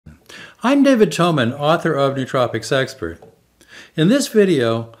I'm David Toman, author of Nootropics Expert. In this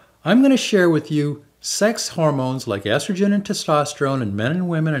video, I'm going to share with you sex hormones like estrogen and testosterone in men and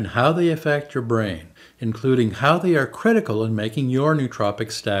women and how they affect your brain, including how they are critical in making your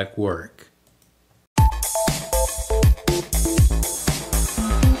nootropic stack work.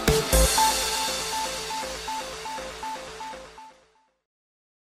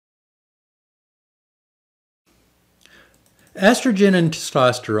 Estrogen and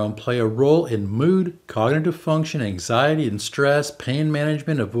testosterone play a role in mood, cognitive function, anxiety and stress, pain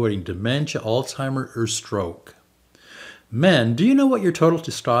management, avoiding dementia, Alzheimer, or stroke. Men, do you know what your total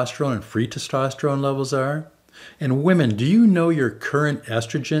testosterone and free testosterone levels are? And women, do you know your current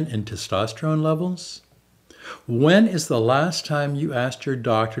estrogen and testosterone levels? When is the last time you asked your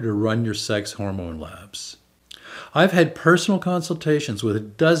doctor to run your sex hormone labs? I've had personal consultations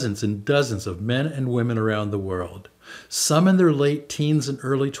with dozens and dozens of men and women around the world, some in their late teens and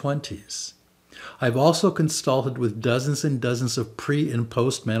early 20s. I've also consulted with dozens and dozens of pre- and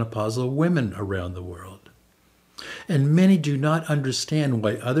postmenopausal women around the world. And many do not understand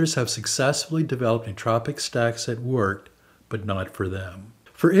why others have successfully developed nootropic stacks that worked, but not for them.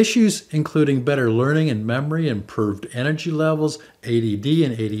 For issues including better learning and memory, improved energy levels, ADD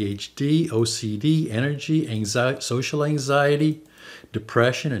and ADHD, OCD, energy, social anxiety,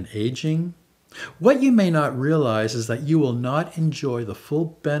 depression, and aging, what you may not realize is that you will not enjoy the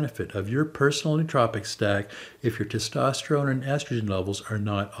full benefit of your personal nootropic stack if your testosterone and estrogen levels are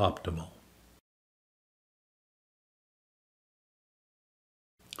not optimal.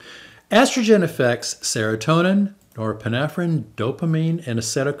 Estrogen affects serotonin, norepinephrine, dopamine, and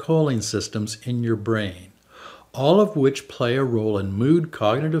acetylcholine systems in your brain, all of which play a role in mood,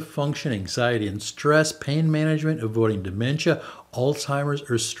 cognitive function, anxiety and stress, pain management, avoiding dementia, Alzheimer's,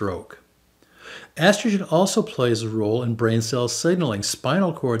 or stroke. Estrogen also plays a role in brain cell signaling,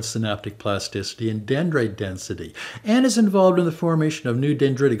 spinal cord synaptic plasticity, and dendrite density, and is involved in the formation of new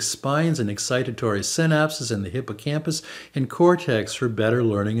dendritic spines and excitatory synapses in the hippocampus and cortex for better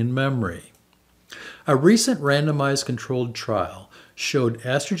learning and memory. A recent randomized controlled trial showed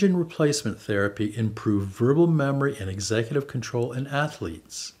estrogen replacement therapy improved verbal memory and executive control in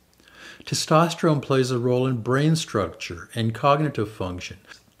athletes. Testosterone plays a role in brain structure and cognitive function.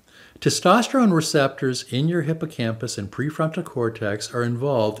 Testosterone receptors in your hippocampus and prefrontal cortex are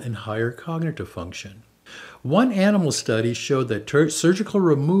involved in higher cognitive function. One animal study showed that surgical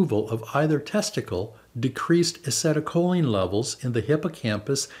removal of either testicle decreased acetylcholine levels in the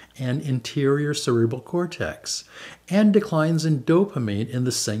hippocampus and interior cerebral cortex, and declines in dopamine in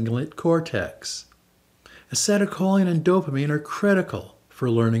the cingulate cortex. Acetylcholine and dopamine are critical for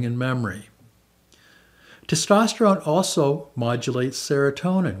learning and memory. Testosterone also modulates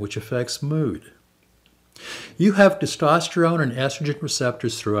serotonin, which affects mood. You have testosterone and estrogen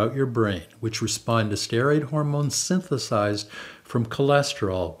receptors throughout your brain, which respond to steroid hormones synthesized from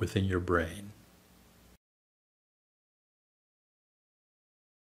cholesterol within your brain.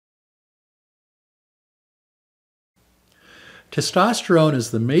 Testosterone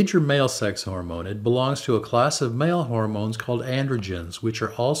is the major male sex hormone. It belongs to a class of male hormones called androgens, which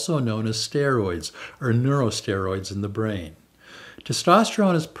are also known as steroids or neurosteroids in the brain.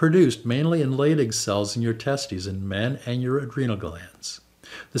 Testosterone is produced mainly in Leydig cells in your testes in men and your adrenal glands.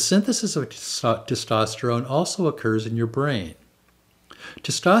 The synthesis of testosterone also occurs in your brain.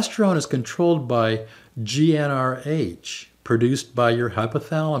 Testosterone is controlled by GnRH, produced by your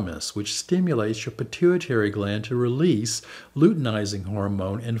hypothalamus, which stimulates your pituitary gland to release luteinizing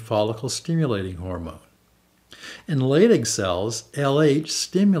hormone and follicle-stimulating hormone. In Leydig cells, LH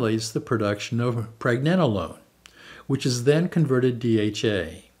stimulates the production of pregnenolone, which is then converted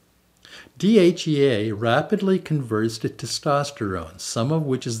DHEA. DHEA rapidly converts to testosterone, some of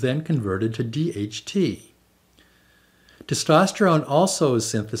which is then converted to DHT. Testosterone also is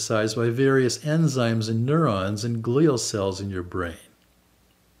synthesized by various enzymes in neurons and glial cells in your brain.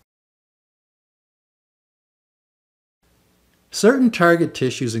 Certain target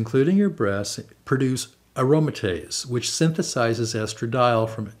tissues, including your breasts, produce aromatase, which synthesizes estradiol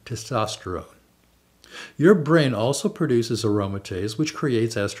from testosterone. Your brain also produces aromatase, which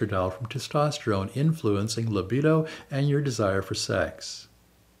creates estradiol from testosterone, influencing libido and your desire for sex.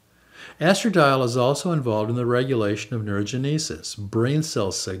 Estradiol is also involved in the regulation of neurogenesis, brain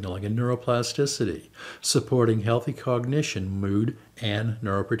cell signaling, and neuroplasticity, supporting healthy cognition, mood, and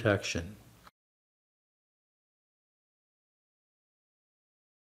neuroprotection.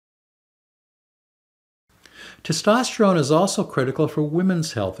 Testosterone is also critical for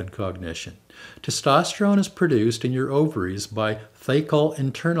women's health and cognition. Testosterone is produced in your ovaries by thecal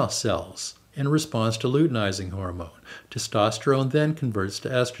internal cells in response to luteinizing hormone. Testosterone then converts to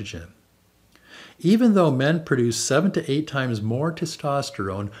estrogen. Even though men produce 7 to 8 times more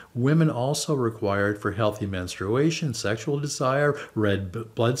testosterone, women also require it for healthy menstruation, sexual desire, red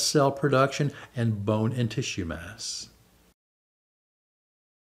blood cell production, and bone and tissue mass.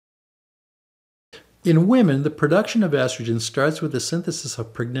 In women, the production of estrogen starts with the synthesis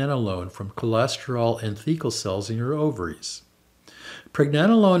of pregnenolone from cholesterol and thecal cells in your ovaries.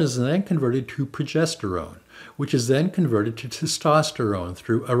 Pregnenolone is then converted to progesterone, which is then converted to testosterone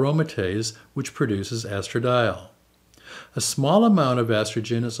through aromatase, which produces estradiol. A small amount of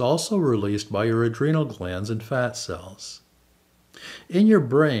estrogen is also released by your adrenal glands and fat cells. In your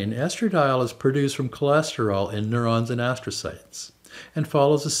brain, estradiol is produced from cholesterol in neurons and astrocytes, and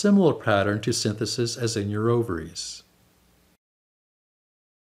follows a similar pattern to synthesis as in your ovaries.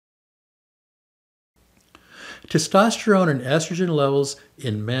 Testosterone and estrogen levels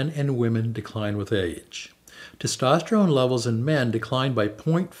in men and women decline with age. Testosterone levels in men decline by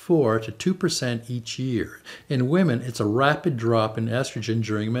 0.4 to 2% each year. In women, it's a rapid drop in estrogen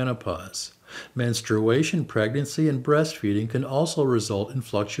during menopause. Menstruation, pregnancy, and breastfeeding can also result in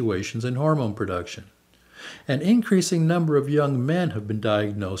fluctuations in hormone production. An increasing number of young men have been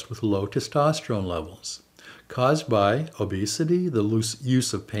diagnosed with low testosterone levels, caused by obesity, the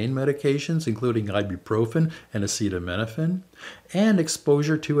use of pain medications, including ibuprofen and acetaminophen, and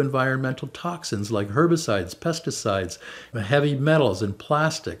exposure to environmental toxins like herbicides, pesticides, heavy metals, and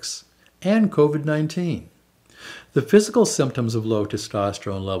plastics, and COVID-19. The physical symptoms of low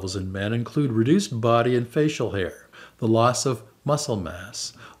testosterone levels in men include reduced body and facial hair, the loss of muscle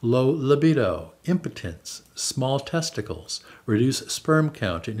mass, low libido, impotence, small testicles, reduced sperm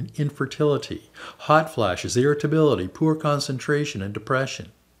count and infertility, hot flashes, irritability, poor concentration, and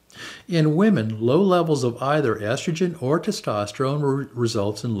depression. In women, low levels of either estrogen or testosterone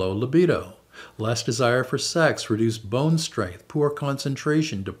results in low libido, less desire for sex, reduced bone strength, poor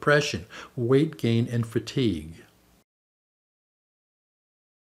concentration, depression, weight gain, and fatigue.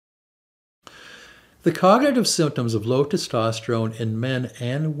 The cognitive symptoms of low testosterone in men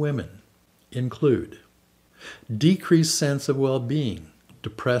and women include decreased sense of well-being,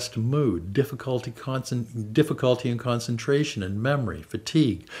 depressed mood, difficulty in concentration and memory,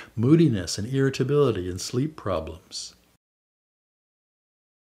 fatigue, moodiness and irritability, and sleep problems.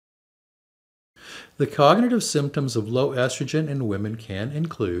 The cognitive symptoms of low estrogen in women can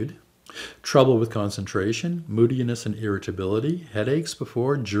include trouble with concentration, moodiness and irritability, headaches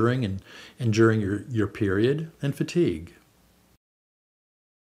before, during, and during your period, and fatigue.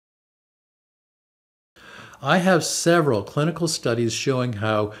 I have several clinical studies showing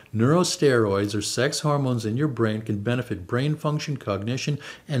how neurosteroids or sex hormones in your brain can benefit brain function, cognition,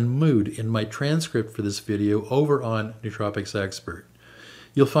 and mood in my transcript for this video over on Nootropics Expert.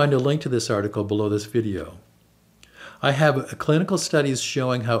 You'll find a link to this article below this video. I have clinical studies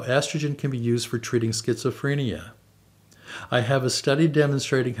showing how estrogen can be used for treating schizophrenia. I have a study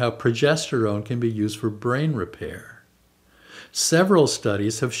demonstrating how progesterone can be used for brain repair. Several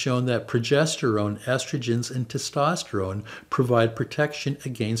studies have shown that progesterone, estrogens, and testosterone provide protection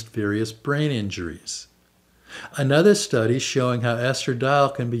against various brain injuries. Another study showing how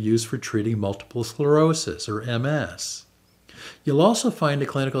estradiol can be used for treating multiple sclerosis, or MS. You'll also find a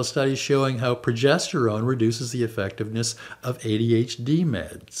clinical study showing how progesterone reduces the effectiveness of ADHD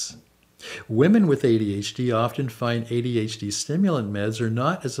meds. Women with ADHD often find ADHD stimulant meds are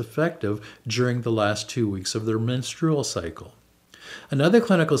not as effective during the last 2 weeks of their menstrual cycle. Another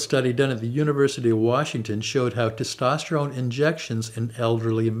clinical study done at the University of Washington showed how testosterone injections in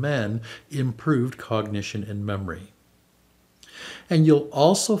elderly men improved cognition and memory. And you'll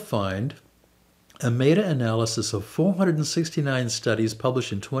also find a meta-analysis of 469 studies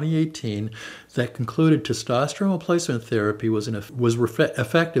published in 2018 that concluded testosterone replacement therapy was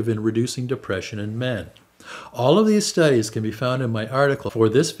effective in reducing depression in men. All of these studies can be found in my article for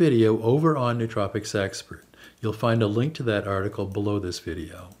this video over on Nootropics Expert. You'll find a link to that article below this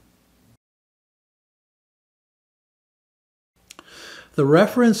video. The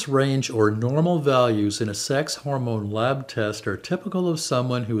reference range or normal values in a sex hormone lab test are typical of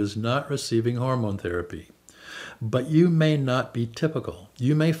someone who is not receiving hormone therapy. But you may not be typical.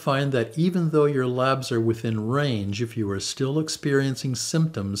 You may find that even though your labs are within range, if you are still experiencing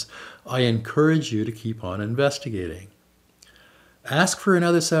symptoms, I encourage you to keep on investigating. Ask for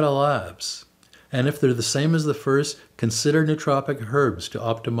another set of labs. And if they're the same as the first, consider nootropic herbs to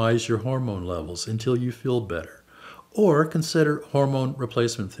optimize your hormone levels until you feel better. Or consider hormone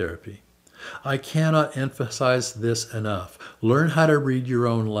replacement therapy. I cannot emphasize this enough. Learn how to read your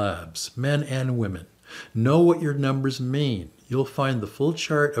own labs, men and women. Know what your numbers mean. You'll find the full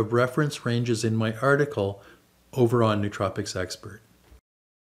chart of reference ranges in my article over on Nootropics Expert.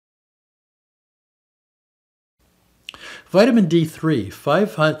 Vitamin D3,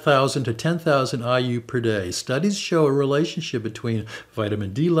 5,000 to 10,000 IU per day. Studies show a relationship between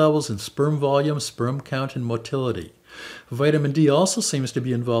vitamin D levels and sperm volume, sperm count, and motility. Vitamin D also seems to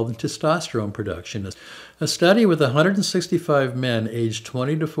be involved in testosterone production. A study with 165 men aged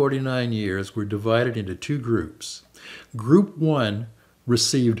 20 to 49 years were divided into two groups. Group 1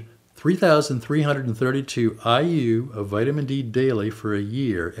 received 3,332 IU of vitamin D daily for a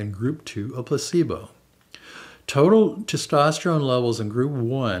year, and Group 2 a placebo. Total testosterone levels in Group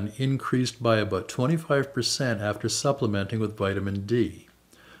 1 increased by about 25% after supplementing with vitamin D,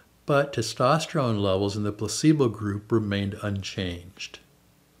 but testosterone levels in the placebo group remained unchanged.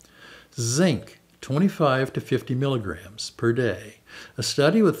 Zinc, 25 to 50 milligrams per day. A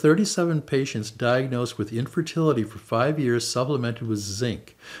study with 37 patients diagnosed with infertility for 5 years supplemented with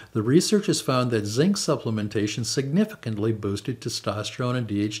zinc. The researchers found that zinc supplementation significantly boosted testosterone and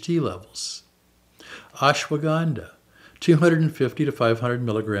DHT levels. Ashwagandha, 250 to 500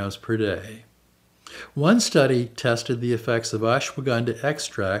 milligrams per day. One study tested the effects of ashwagandha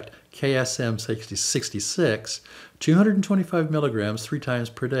extract, KSM 66, 225 milligrams 3 times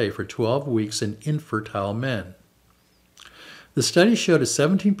per day for 12 weeks in infertile men. The study showed a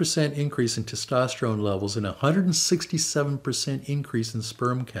 17% increase in testosterone levels and a 167% increase in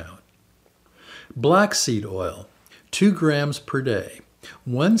sperm count. Black seed oil, 2 grams per day.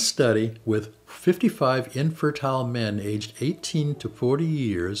 One study with 55 infertile men aged 18 to 40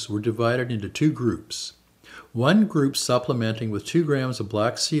 years were divided into two groups. One group supplementing with 2 grams of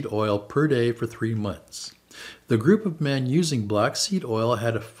black seed oil per day for 3 months. The group of men using black seed oil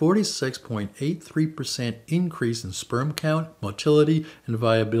had a 46.83% increase in sperm count, motility, and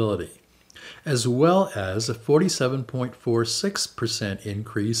viability, as well as a 47.46%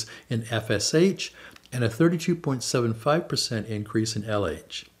 increase in FSH and a 32.75% increase in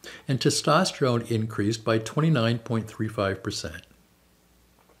LH, and testosterone increased by 29.35%.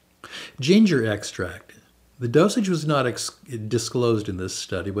 Ginger extract. The dosage was not disclosed in this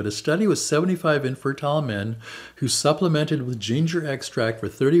study, but a study with 75 infertile men who supplemented with ginger extract for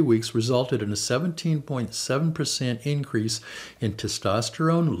 30 weeks resulted in a 17.7% increase in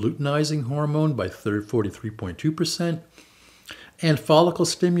testosterone, luteinizing hormone by 43.2%, and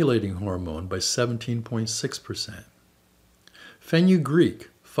follicle-stimulating hormone by 17.6%. Fenugreek,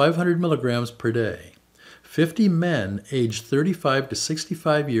 500 milligrams per day. 50 men aged 35 to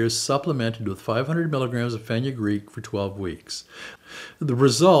 65 years supplemented with 500 milligrams of fenugreek for 12 weeks. The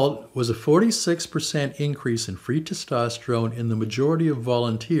result was a 46% increase in free testosterone in the majority of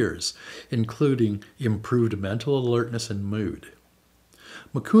volunteers, including improved mental alertness and mood.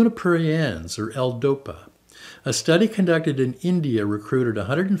 Mucuna Pruriens, or L-DOPA. A study conducted in India recruited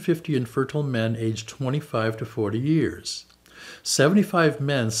 150 infertile men aged 25 to 40 years. 75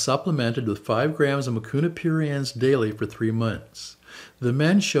 men supplemented with 5 grams of Mucuna Pruriens daily for 3 months. The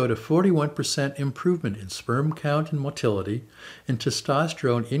men showed a 41% improvement in sperm count and motility, and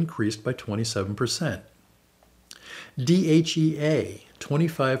testosterone increased by 27%. DHEA,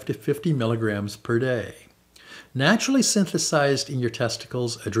 25 to 50 milligrams per day. Naturally synthesized in your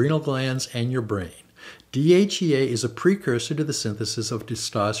testicles, adrenal glands, and your brain. DHEA is a precursor to the synthesis of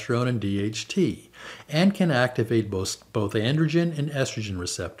testosterone and DHT and can activate both androgen and estrogen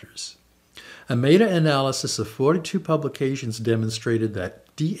receptors. A meta-analysis of 42 publications demonstrated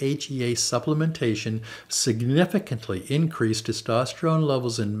that DHEA supplementation significantly increased testosterone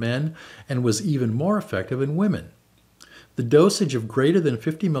levels in men and was even more effective in women. The dosage of greater than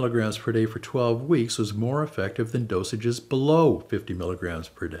 50 milligrams per day for 12 weeks was more effective than dosages below 50 milligrams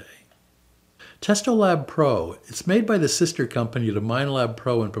per day. Testo Lab Pro, it's made by the sister company to Lab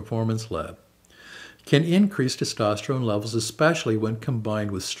Pro and Performance Lab, can increase testosterone levels, especially when combined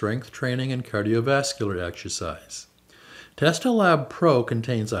with strength training and cardiovascular exercise. Testo Lab Pro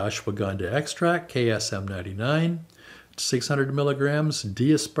contains ashwagandha extract, KSM 99, 600 milligrams,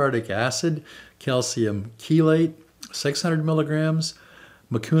 D-aspartic acid, calcium chelate, 600 milligrams,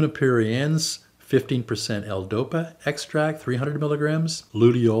 Mucuna Pruriens, 15% L-DOPA extract, 300 milligrams,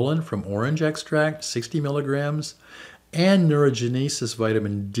 Luteolin from orange extract, 60 milligrams, and neurogenesis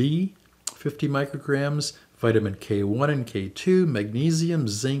vitamin D, 50 micrograms, vitamin K1 and K2, magnesium,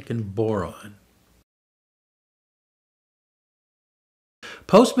 zinc, and boron.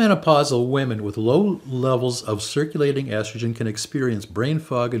 Postmenopausal women with low levels of circulating estrogen can experience brain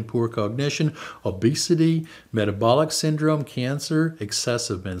fog and poor cognition, obesity, metabolic syndrome, cancer,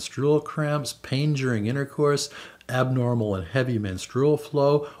 excessive menstrual cramps, pain during intercourse, abnormal and heavy menstrual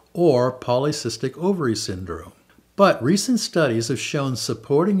flow, or polycystic ovary syndrome. But recent studies have shown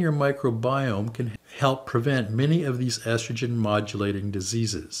supporting your microbiome can help prevent many of these estrogen-modulating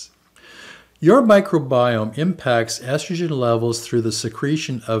diseases. Your microbiome impacts estrogen levels through the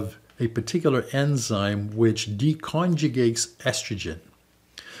secretion of a particular enzyme which deconjugates estrogen,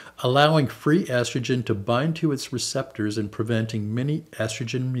 allowing free estrogen to bind to its receptors and preventing many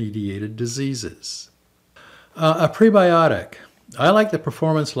estrogen-mediated diseases. A prebiotic. I like the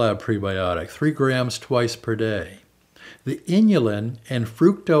Performance Lab Prebiotic, 3 grams twice per day. The inulin and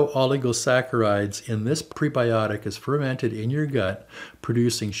fructooligosaccharides in this prebiotic is fermented in your gut,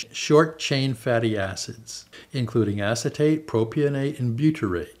 producing short-chain fatty acids, including acetate, propionate, and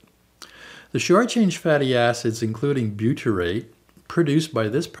butyrate. The short-chain fatty acids, including butyrate, produced by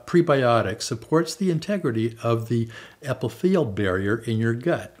this prebiotic, supports the integrity of the epithelial barrier in your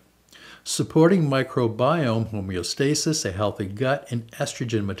gut, supporting microbiome homeostasis, a healthy gut, and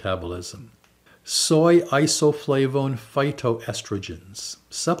estrogen metabolism. Soy isoflavone phytoestrogens.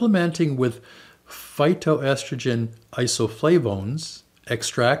 Supplementing with phytoestrogen isoflavones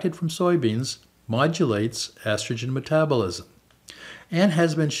extracted from soybeans modulates estrogen metabolism and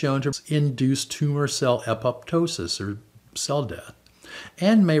has been shown to induce tumor cell apoptosis or cell death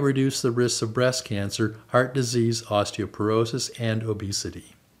and may reduce the risks of breast cancer, heart disease, osteoporosis, and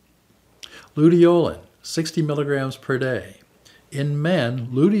obesity. Luteolin, 60 milligrams per day. In men,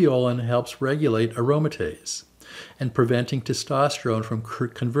 luteolin helps regulate aromatase and preventing testosterone from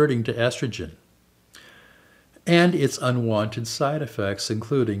converting to estrogen, and its unwanted side effects,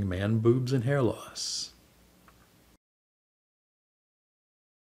 including man boobs and hair loss.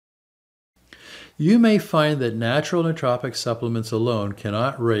 You may find that natural nootropic supplements alone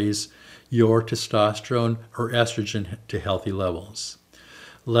cannot raise your testosterone or estrogen to healthy levels.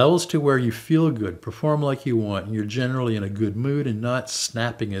 Levels to where you feel good, perform like you want, and you're generally in a good mood and not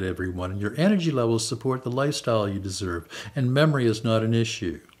snapping at everyone, and your energy levels support the lifestyle you deserve, and memory is not an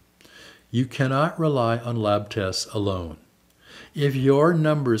issue. You cannot rely on lab tests alone. If your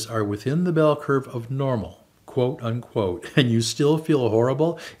numbers are within the bell curve of normal, quote unquote, and you still feel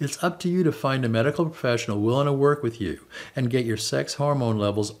horrible, it's up to you to find a medical professional willing to work with you and get your sex hormone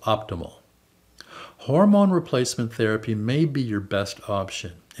levels optimal. Hormone replacement therapy may be your best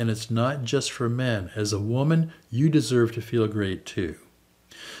option, and it's not just for men. As a woman, you deserve to feel great too.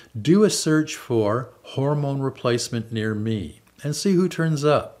 Do a search for hormone replacement near me and see who turns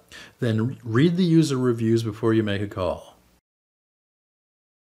up. Then read the user reviews before you make a call.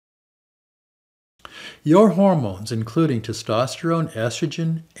 Your hormones, including testosterone,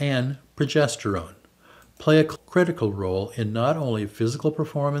 estrogen, and progesterone, play a critical role in not only physical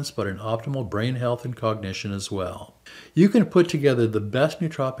performance, but in optimal brain health and cognition as well. You can put together the best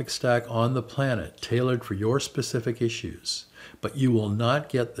nootropic stack on the planet, tailored for your specific issues, but you will not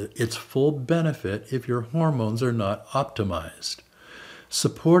get its full benefit if your hormones are not optimized.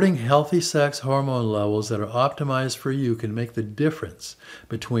 Supporting healthy sex hormone levels that are optimized for you can make the difference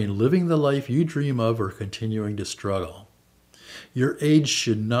between living the life you dream of or continuing to struggle. Your age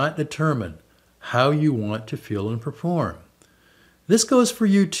should not determine how you want to feel and perform. This goes for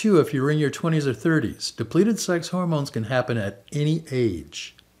you too if you're in your 20s or 30s. Depleted sex hormones can happen at any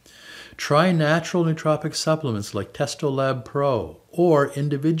age. Try natural nootropic supplements like Testo Lab Pro or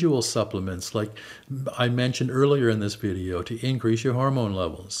individual supplements like I mentioned earlier in this video to increase your hormone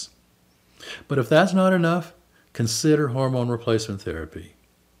levels. But if that's not enough, consider hormone replacement therapy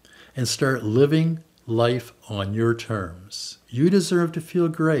and start living life on your terms. You deserve to feel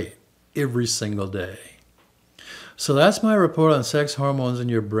great every single day. So that's my report on sex hormones in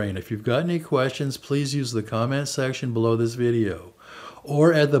your brain. If you've got any questions, please use the comment section below this video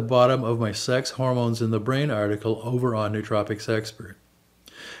or at the bottom of my Sex Hormones in the Brain article over on Nootropics Expert.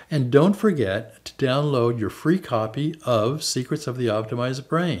 And don't forget to download your free copy of Secrets of the Optimized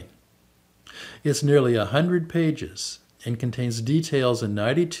Brain. It's nearly 100 pages and contains details in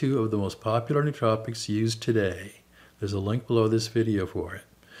 92 of the most popular nootropics used today. There's a link below this video for it.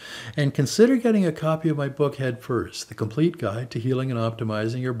 And consider getting a copy of my book Head First, The Complete Guide to Healing and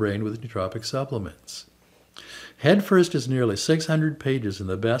Optimizing Your Brain with Nootropic Supplements. Head First is nearly 600 pages and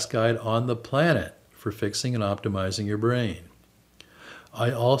the best guide on the planet for fixing and optimizing your brain.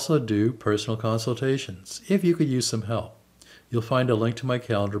 I also do personal consultations if you could use some help. You'll find a link to my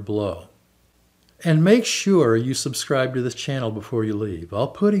calendar below. And make sure you subscribe to this channel before you leave. I'll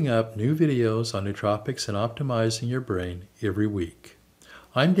be putting up new videos on nootropics and optimizing your brain every week.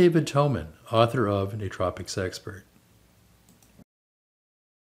 I'm David Toman, author of Nootropics Expert.